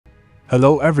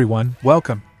Hello everyone,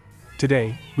 welcome!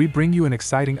 Today, we bring you an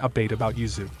exciting update about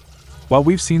Yuzu. While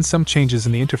we've seen some changes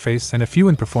in the interface and a few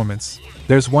in performance,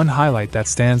 there's one highlight that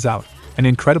stands out, an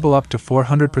incredible up to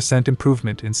 400%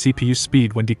 improvement in CPU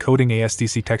speed when decoding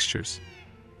ASTC textures.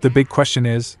 The big question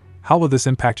is, how will this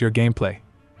impact your gameplay?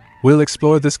 We'll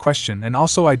explore this question and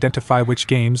also identify which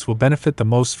games will benefit the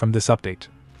most from this update.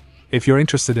 If you're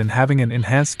interested in having an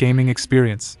enhanced gaming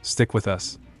experience, stick with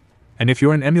us. And if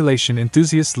you're an emulation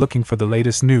enthusiast looking for the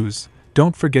latest news,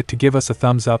 don't forget to give us a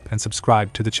thumbs up and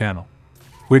subscribe to the channel.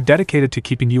 We're dedicated to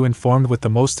keeping you informed with the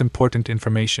most important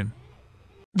information.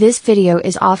 This video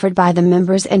is offered by the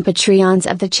members and Patreons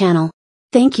of the channel.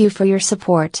 Thank you for your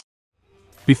support.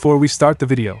 Before we start the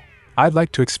video, I'd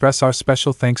like to express our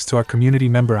special thanks to our community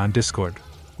member on Discord,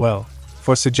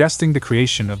 for suggesting the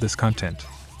creation of this content.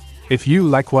 If you,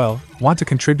 want to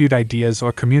contribute ideas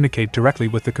or communicate directly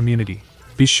with the community,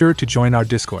 be sure to join our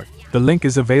Discord. The link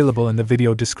is available in the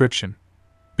video description.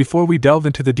 Before we delve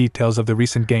into the details of the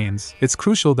recent gains, it's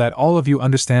crucial that all of you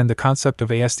understand the concept of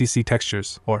ASTC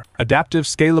textures, or Adaptive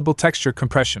Scalable Texture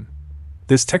Compression.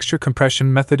 This texture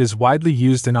compression method is widely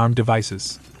used in ARM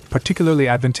devices, particularly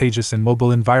advantageous in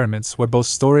mobile environments where both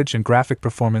storage and graphic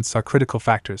performance are critical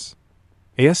factors.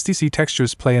 ASTC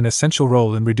textures play an essential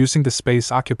role in reducing the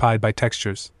space occupied by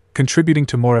textures, contributing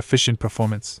to more efficient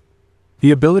performance. The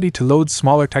ability to load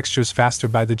smaller textures faster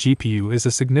by the GPU is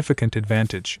a significant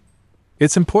advantage.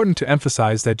 It's important to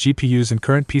emphasize that GPUs in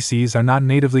current PCs are not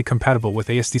natively compatible with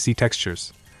ASTC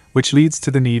textures, which leads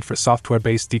to the need for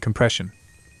software-based decompression.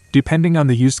 Depending on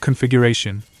the used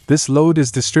configuration, this load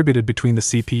is distributed between the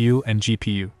CPU and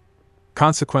GPU.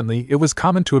 Consequently, it was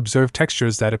common to observe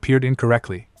textures that appeared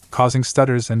incorrectly, causing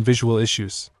stutters and visual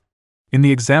issues. In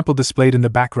the example displayed in the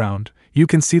background, you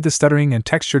can see the stuttering and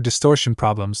texture distortion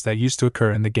problems that used to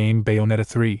occur in the game Bayonetta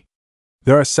 3.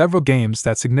 There are several games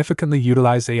that significantly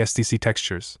utilize ASTC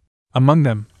textures. Among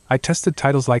them, I tested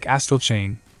titles like Astral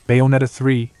Chain, Bayonetta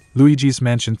 3, Luigi's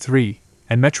Mansion 3,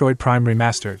 and Metroid Prime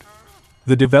Remastered.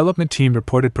 The development team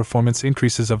reported performance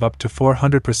increases of up to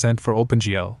 400% for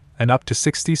OpenGL and up to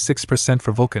 66%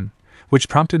 for Vulkan, which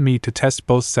prompted me to test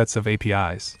both sets of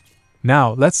APIs.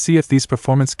 Now, let's see if these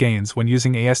performance gains when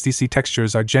using ASTC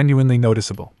textures are genuinely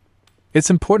noticeable. It's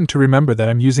important to remember that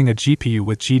I'm using a GPU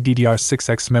with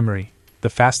GDDR6X memory, the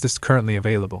fastest currently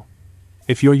available.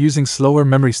 If you're using slower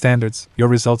memory standards, your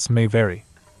results may vary.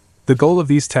 The goal of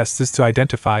these tests is to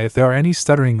identify if there are any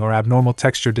stuttering or abnormal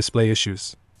texture display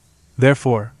issues.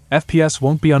 Therefore, FPS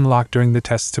won't be unlocked during the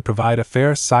tests to provide a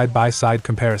fair side-by-side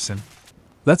comparison.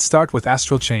 Let's start with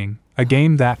Astral Chain, a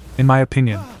game that, in my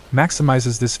opinion,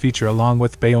 maximizes this feature along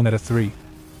with Bayonetta 3.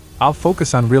 I'll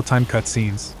focus on real-time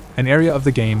cutscenes, an area of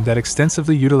the game that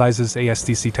extensively utilizes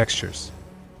ASTC textures.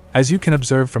 As you can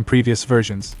observe from previous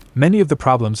versions, many of the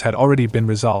problems had already been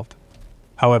resolved.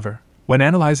 However, when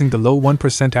analyzing the low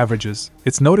 1% averages,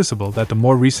 it's noticeable that the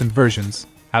more recent versions,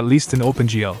 at least in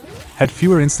OpenGL, had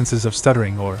fewer instances of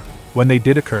stuttering or, when they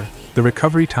did occur, the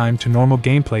recovery time to normal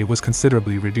gameplay was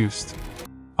considerably reduced.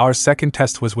 Our second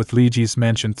test was with Luigi's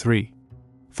Mansion 3.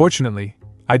 Fortunately,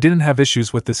 I didn't have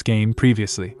issues with this game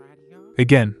previously.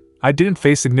 Again, I didn't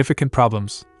face significant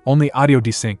problems, only audio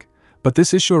desync, but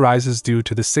this issue arises due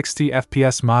to the 60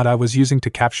 FPS mod I was using to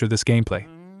capture this gameplay.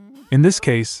 In this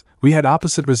case, we had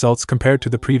opposite results compared to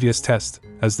the previous test,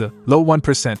 as the low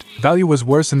 1% value was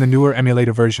worse in the newer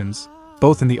emulator versions,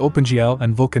 both in the OpenGL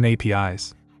and Vulkan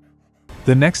APIs.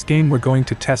 The next game we're going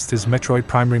to test is Metroid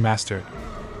Prime Remastered.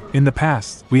 In the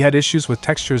past, we had issues with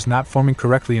textures not forming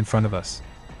correctly in front of us.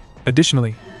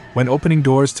 Additionally, when opening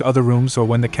doors to other rooms or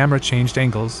when the camera changed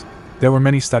angles, there were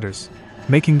many stutters,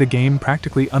 making the game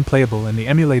practically unplayable in the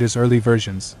emulator's early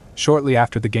versions, shortly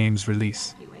after the game's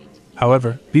release.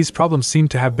 However, these problems seem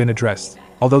to have been addressed,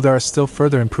 although there are still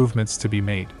further improvements to be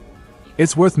made.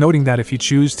 It's worth noting that if you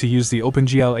choose to use the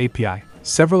OpenGL API,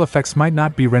 several effects might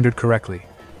not be rendered correctly,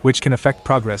 which can affect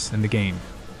progress in the game.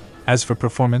 As for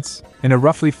performance, in a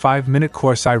roughly 5-minute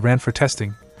course I ran for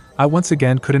testing, I once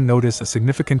again couldn't notice a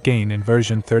significant gain in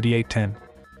version 3810.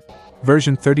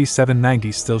 Version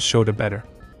 3790 still showed a better,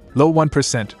 low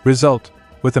 1% result,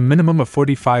 with a minimum of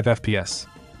 45 FPS,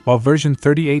 while version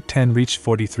 3810 reached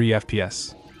 43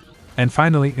 FPS. And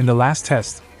finally, in the last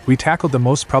test, we tackled the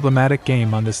most problematic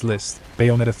game on this list,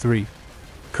 Bayonetta 3.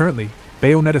 Currently,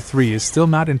 Bayonetta 3 is still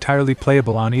not entirely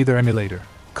playable on either emulator,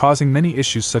 causing many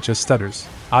issues such as stutters,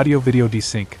 audio-video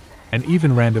desync, and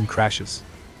even random crashes.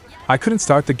 I couldn't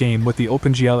start the game with the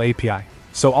OpenGL API,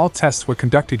 so all tests were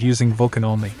conducted using Vulkan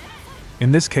only.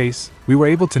 In this case, we were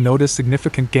able to notice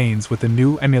significant gains with the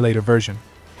new emulator version.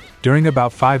 During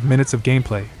about 5 minutes of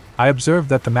gameplay, I observed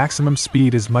that the maximum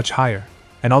speed is much higher,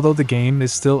 and although the game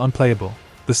is still unplayable,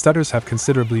 the stutters have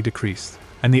considerably decreased,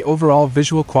 and the overall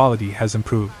visual quality has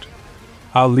improved.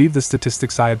 I'll leave the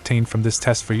statistics I obtained from this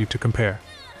test for you to compare.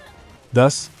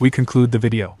 Thus, we conclude the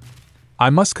video. I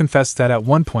must confess that at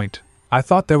one point, I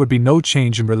thought there would be no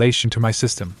change in relation to my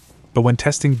system, but when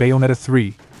testing Bayonetta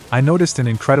 3, I noticed an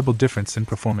incredible difference in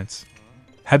performance.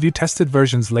 Have you tested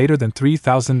versions later than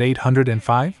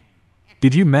 3805?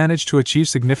 Did you manage to achieve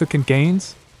significant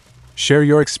gains? Share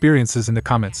your experiences in the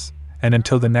comments, and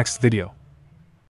until the next video.